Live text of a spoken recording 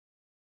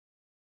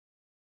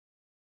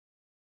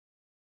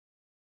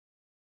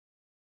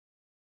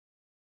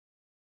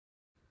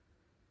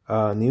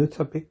New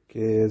topic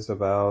is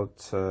about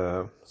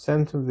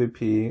CENTUM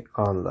VP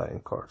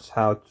online course,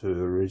 how to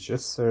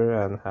register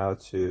and how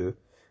to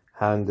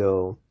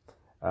handle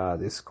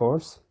this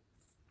course.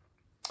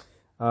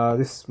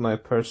 This is my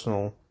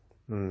personal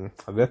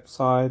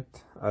website.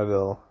 I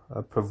will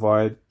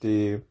provide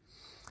the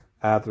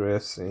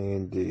address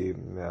in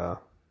the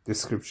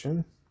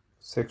description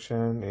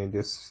section in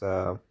this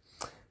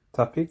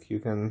topic. You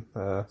can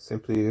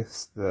simply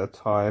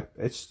type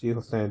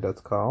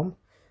hdhossein.com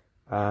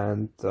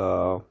and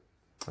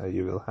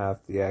you will have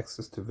the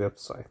access to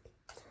website.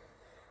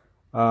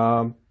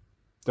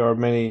 There are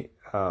many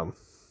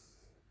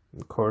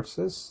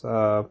courses.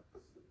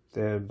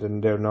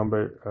 Their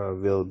number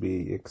will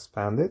be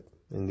expanded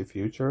in the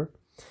future.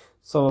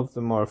 Some of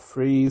them are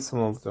free, some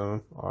of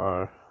them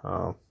are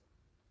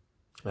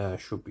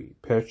should be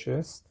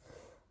purchased.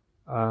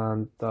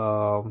 And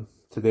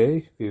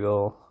today we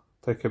will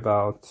talk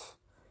about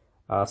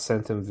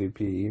CENTUM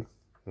VP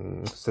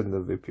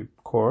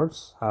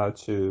course, how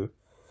to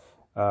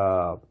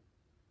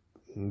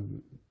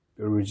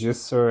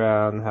register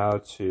and how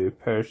to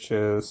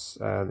purchase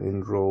and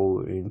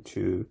enroll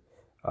into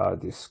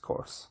this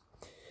course.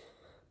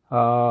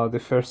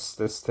 The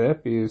first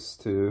step is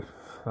to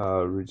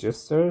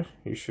register.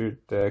 You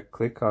should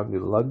click on the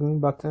login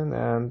button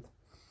and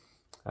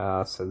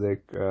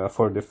select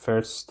for the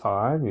first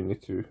time you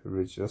need to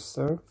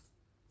register.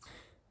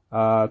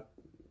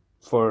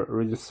 For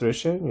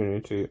registration you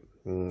need to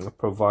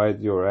provide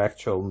your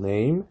actual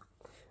name.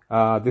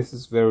 This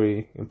is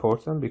very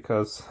important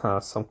because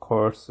some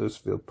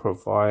courses will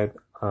provide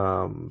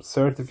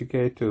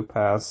certificate to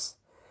pass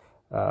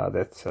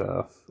that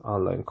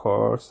online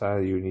course,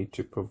 and you need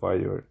to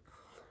provide your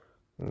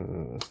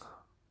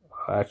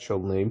actual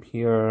name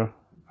here,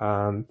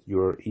 and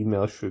your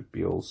email should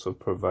be also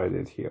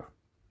provided here.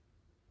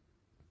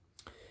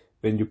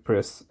 When you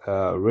press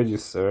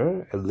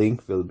register, a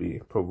link will be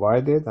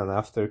provided, and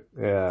after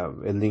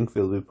a link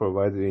will be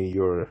provided in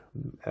your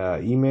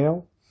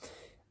email,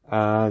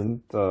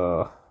 and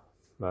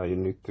you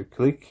need to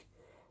click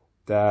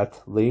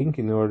that link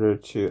in order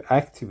to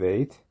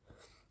activate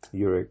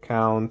your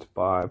account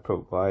by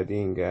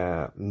providing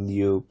a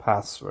new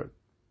password.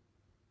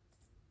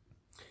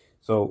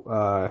 So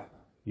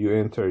you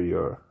enter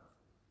your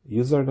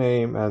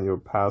username and your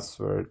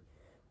password,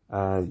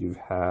 and you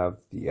have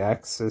the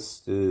access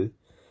to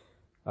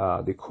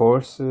the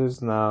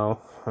courses.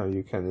 Now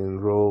you can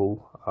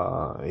enroll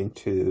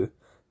into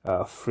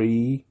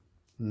free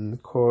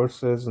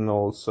courses, and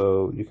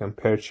also you can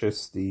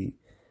purchase the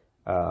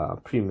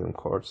premium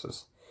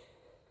courses.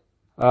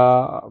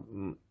 I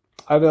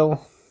will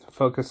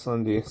focus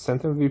on the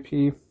CENTUM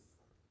VP,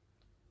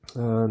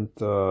 and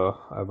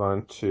I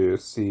want to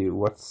see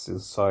what's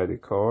inside the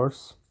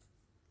course.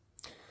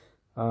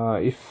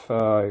 If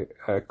I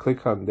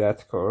click on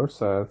that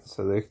course and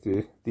select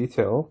the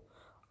detail,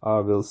 I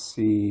will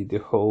see the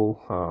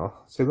whole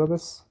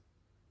syllabus,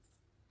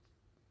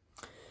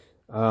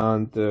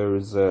 and there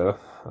is a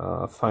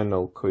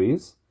final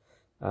quiz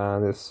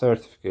and a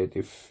certificate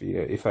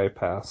if I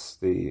pass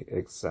the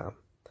exam.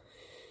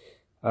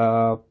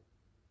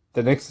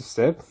 The next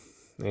step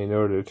in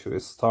order to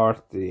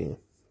start the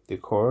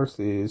course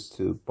is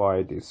to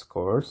buy this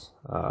course.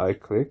 I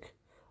click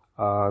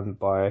on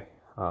buy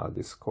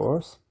this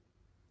course.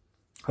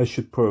 I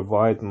should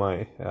provide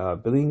my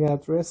billing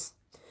address,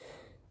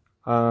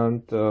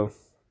 and the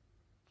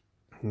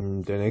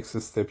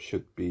next step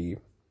should be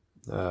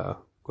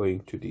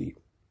going to the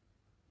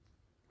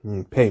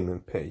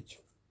payment page.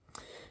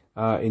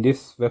 In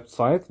this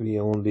website we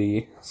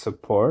only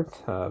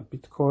support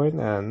Bitcoin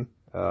and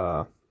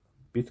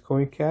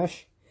Bitcoin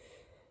Cash,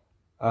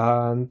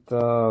 and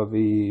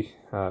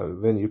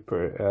when you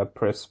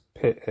press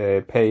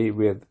pay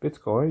with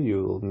Bitcoin,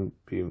 you will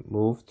be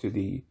moved to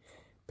the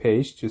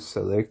page to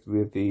select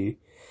with the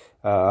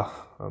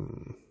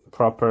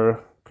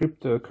proper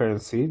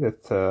cryptocurrency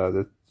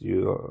that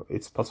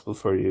it's possible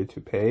for you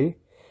to pay.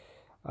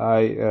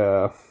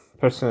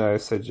 Personally I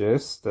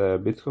suggest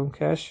Bitcoin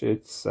Cash.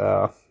 It's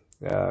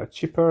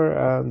cheaper,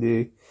 and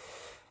the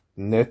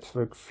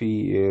network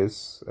fee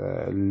is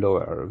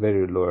lower,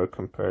 very lower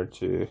compared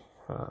to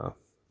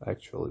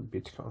actually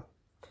Bitcoin.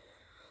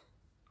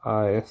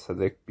 I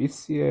select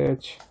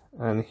BCH,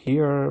 and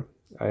here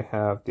I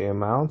have the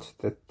amount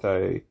that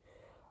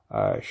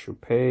I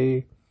should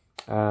pay,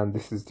 and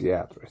this is the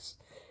address.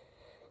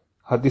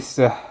 This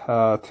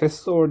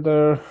test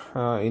order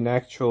in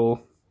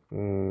actual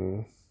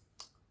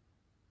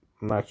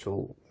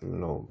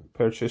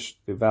purchase,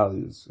 the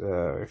values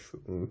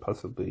should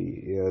possibly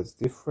is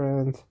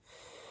different.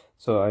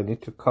 So I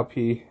need to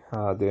copy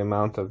the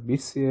amount of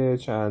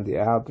BCH and the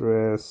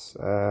address,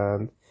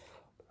 and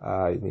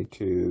I need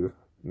to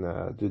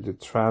do the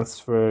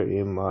transfer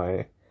in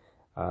my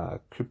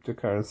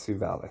cryptocurrency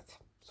wallet.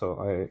 So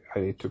I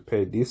need to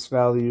pay this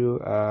value,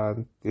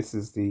 and this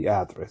is the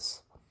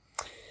address.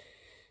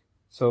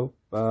 So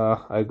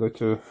I go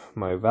to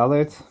my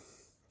wallet,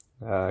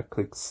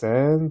 click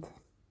send.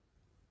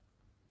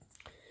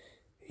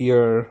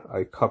 Here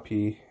I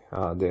copy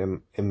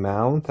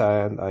amount,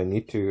 and I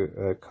need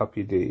to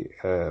copy the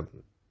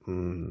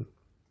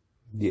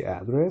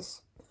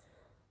address.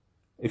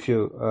 If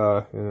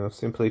you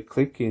simply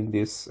click in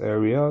this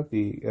area,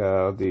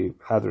 the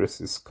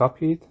address is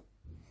copied,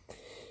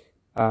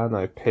 and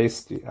I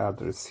paste the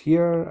address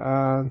here,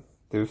 and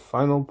the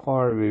final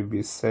part will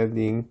be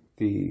sending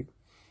the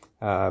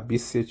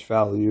BCH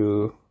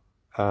value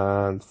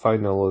and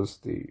finalize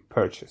the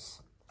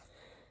purchase.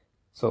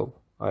 So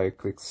I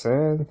click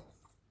send,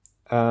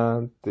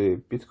 and the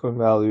Bitcoin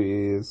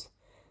value is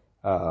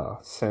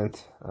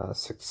sent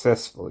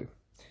successfully.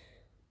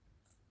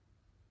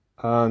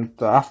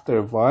 And after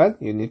a while,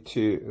 you need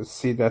to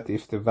see that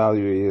if the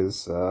value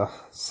is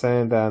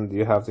sent and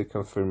you have the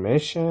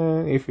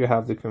confirmation. If you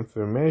have the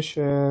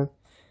confirmation,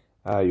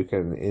 you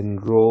can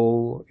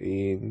enroll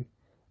in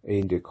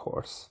the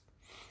course.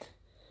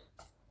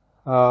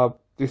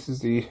 This is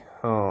the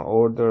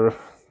order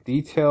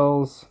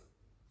details,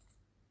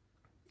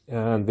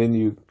 and when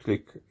you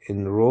click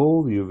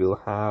enroll, you will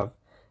have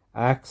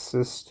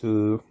access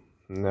to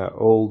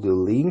all the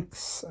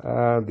links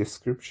and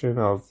description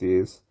of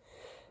this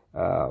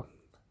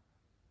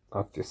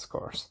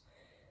course.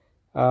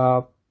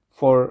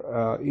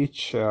 For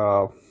each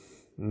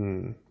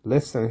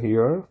lesson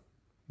here,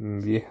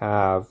 we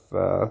have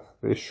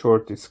the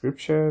short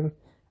description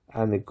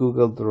and a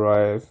Google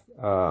Drive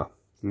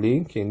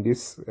link. In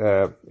this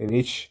in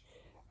each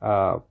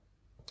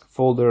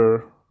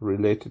folder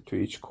related to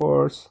each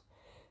course,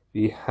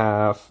 we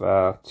have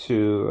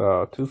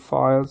two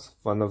files.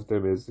 One of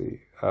them is the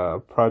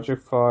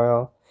project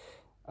file,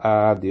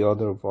 and the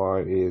other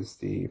one is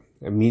the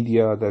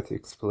media that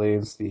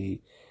explains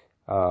the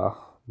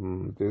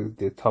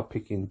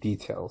topic in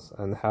details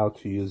and how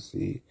to use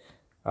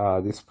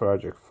this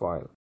project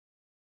file.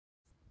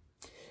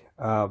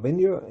 When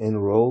you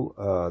enroll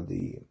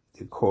the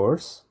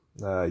course,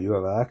 you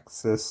have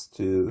access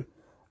to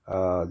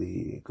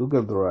the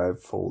Google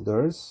Drive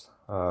folders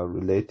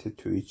related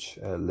to each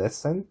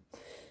lesson.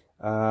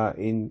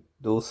 In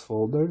those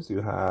folders,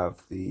 you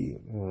have the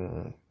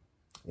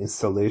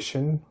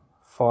installation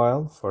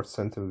file for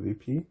CENTUM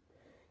VP.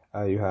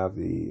 You have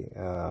the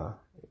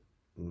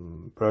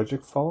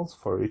project files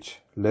for each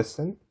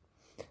lesson,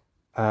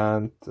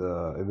 and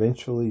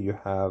eventually you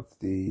have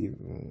the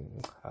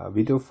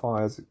video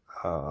files.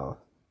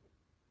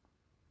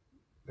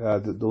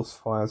 Those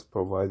files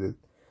provided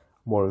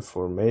more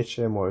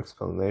information, more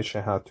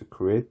explanation how to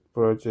create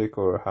project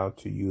or how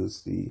to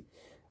use the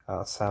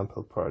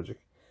sample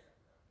project.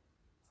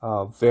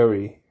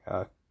 Very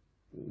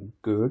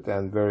good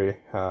and very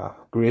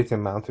great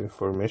amount of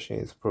information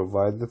is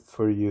provided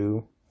for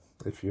you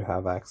if you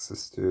have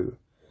access to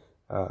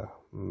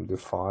the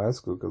files,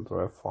 Google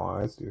Drive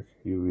files.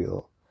 You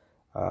will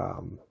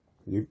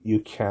you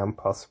can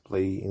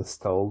possibly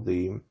install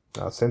the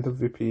CENTUM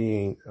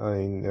VP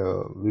in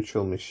a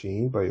virtual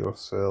machine by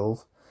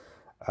yourself,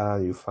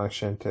 and you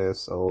function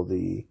test all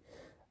the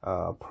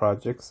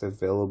projects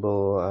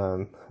available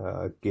and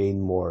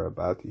gain more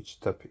about each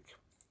topic.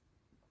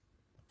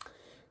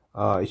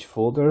 Each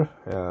folder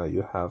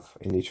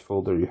in each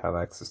folder you have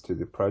access to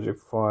the project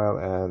file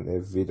and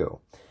a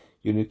video.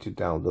 You need to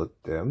download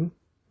them.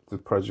 The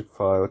project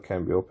file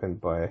can be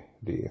opened by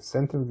the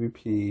CENTUM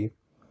VP,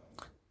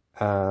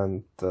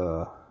 and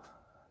the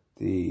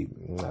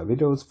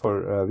videos,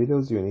 for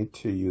videos you need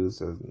to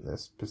use a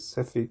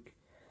specific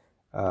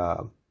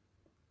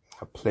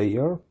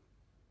player.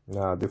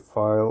 The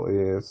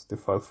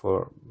file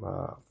for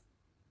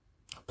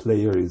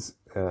player is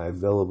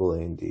available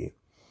in the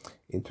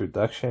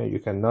introduction. You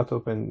cannot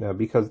open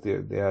because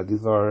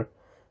these are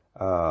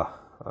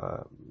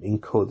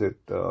encoded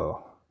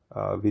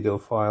video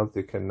files.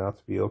 They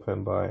cannot be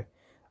opened by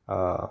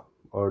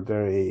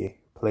ordinary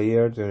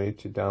player. You need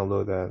to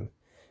download and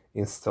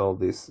install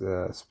this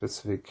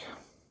specific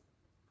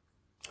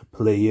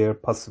player.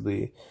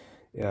 Possibly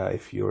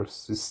if your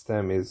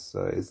system is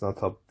not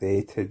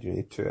updated, you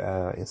need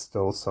to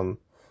install some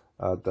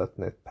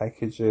 .NET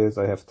packages.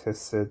 I have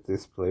tested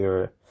this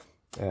player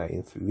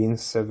in Win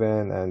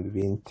 7 and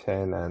Win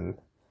 10, and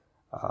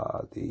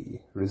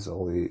the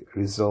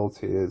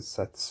result is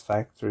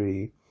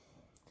satisfactory.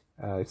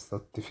 It's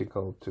not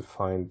difficult to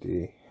find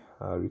the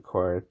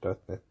required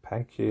 .NET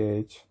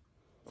package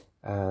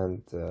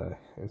and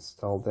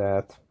install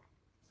that.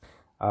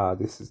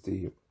 This is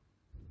the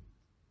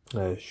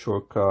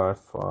shortcut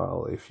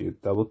file. If you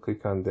double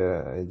click on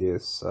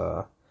this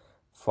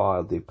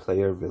file, the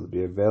player will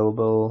be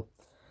available.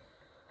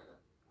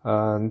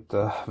 And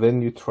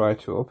when you try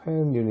to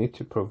open, you need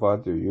to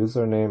provide your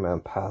username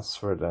and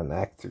password and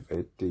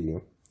activate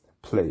the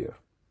player.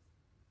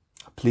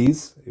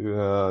 Please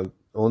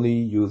only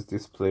use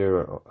this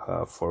player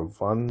for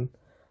one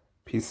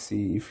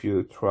PC. If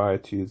you try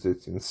to use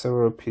it in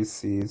several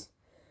PCs,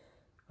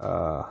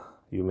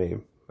 you may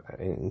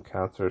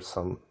encounter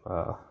some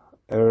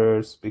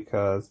errors,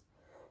 because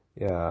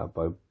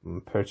by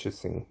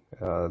purchasing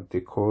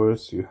the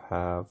course you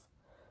have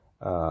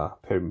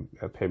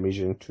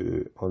permission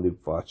to only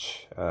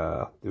watch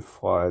the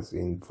files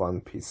in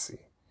one PC.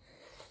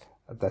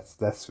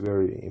 That's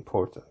very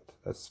important.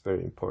 That's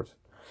very important.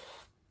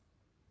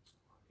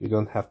 You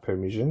don't have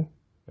permission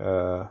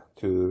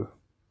to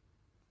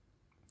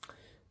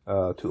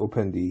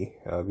open the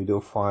video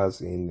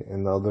files in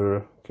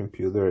another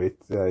computer.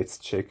 It's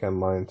checked and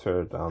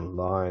monitored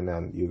online,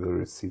 and you will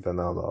receive an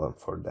alarm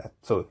for that.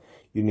 So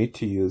you need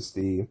to use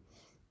the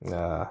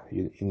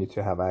you need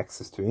to have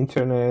access to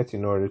internet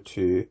in order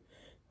to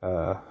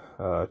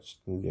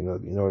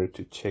in order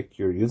to check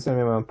your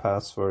username and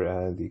password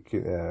and the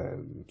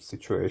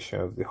situation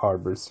of the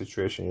hardware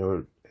situation, in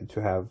order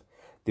to have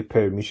the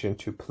permission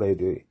to play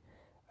the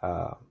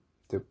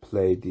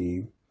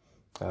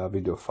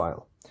video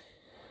file.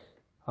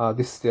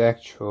 This is the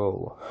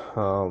actual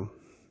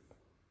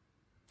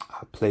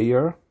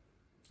player,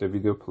 the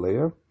video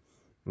player.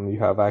 You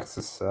have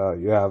access,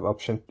 you have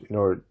option in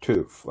order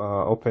to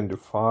open the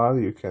file.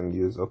 You can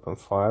use open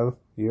file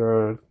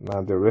here.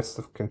 Now the rest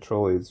of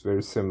control is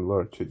very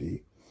similar to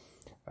the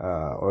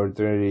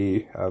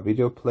ordinary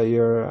video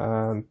player,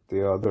 and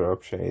the other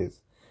option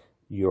is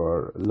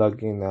your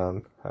login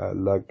and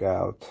log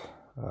out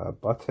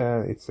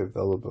button. It's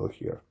available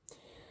here.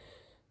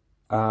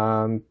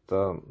 And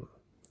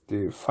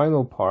the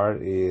final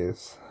part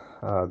is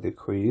the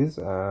quiz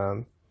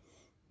and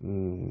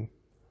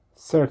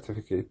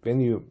certificate. When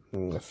you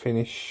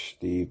finish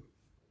the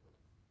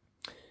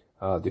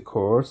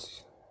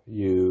course,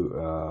 you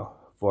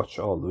watch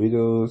all the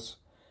videos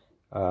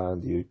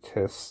and you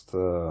test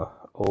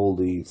all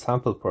the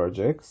sample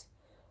projects,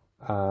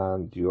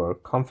 and you are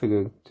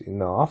confident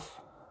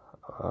enough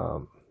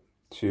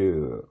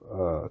to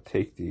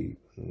take the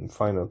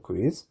final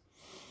quiz.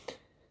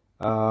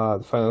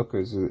 The final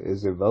quiz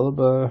is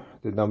available.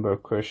 The number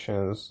of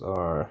questions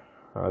are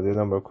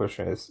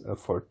is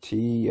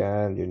 40,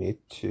 and you need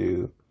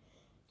to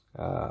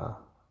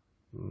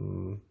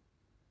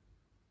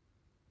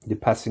the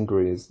passing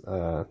grade is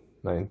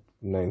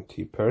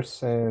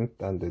 90%,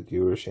 and the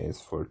duration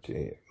is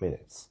 40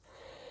 minutes.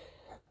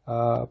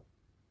 I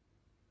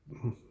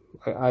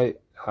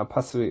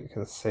possibly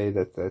can say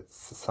that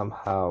that's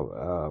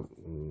somehow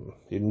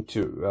you need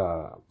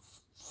to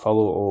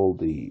follow all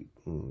the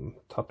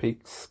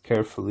topics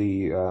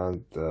carefully,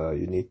 and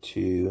you need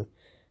to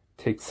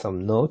take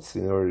some notes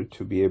in order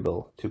to be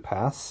able to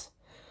pass.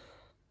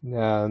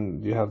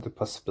 And you have the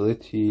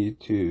possibility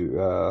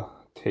to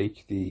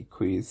take the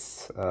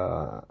quiz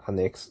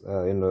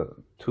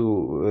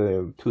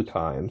two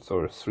times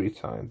or 3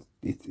 times.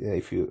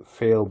 If you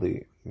fail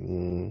the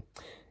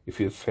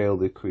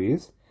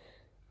quiz,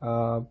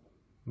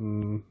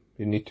 you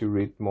need to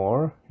read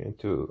more,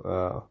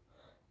 into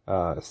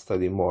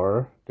study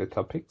more the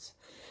topics,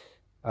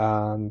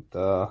 and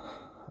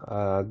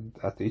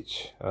at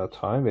each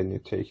time when you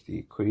take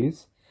the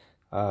quiz,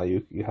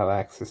 you have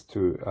access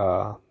to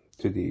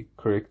the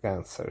correct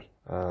answer.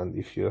 And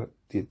if you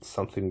did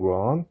something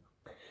wrong,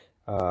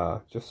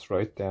 just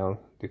write down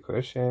the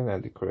question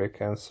and the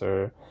correct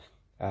answer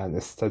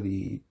and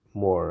study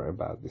more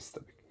about this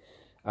topic.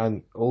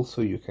 And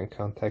also you can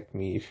contact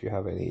me if you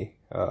have any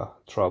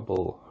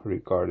trouble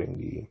regarding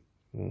the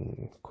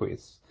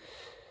quiz.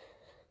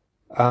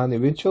 And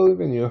eventually,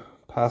 when you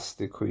pass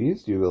the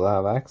quiz, you will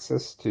have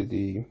access to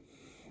the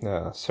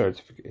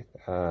certificate.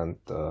 And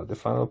the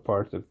final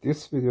part of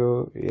this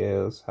video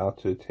is how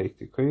to take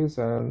the quiz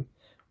and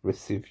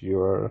receive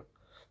your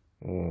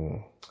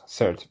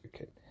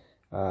certificate.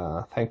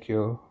 Thank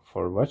you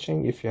for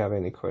watching. If you have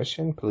any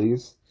question,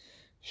 please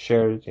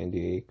share it in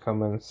the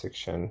comment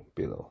section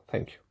below.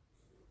 Thank you.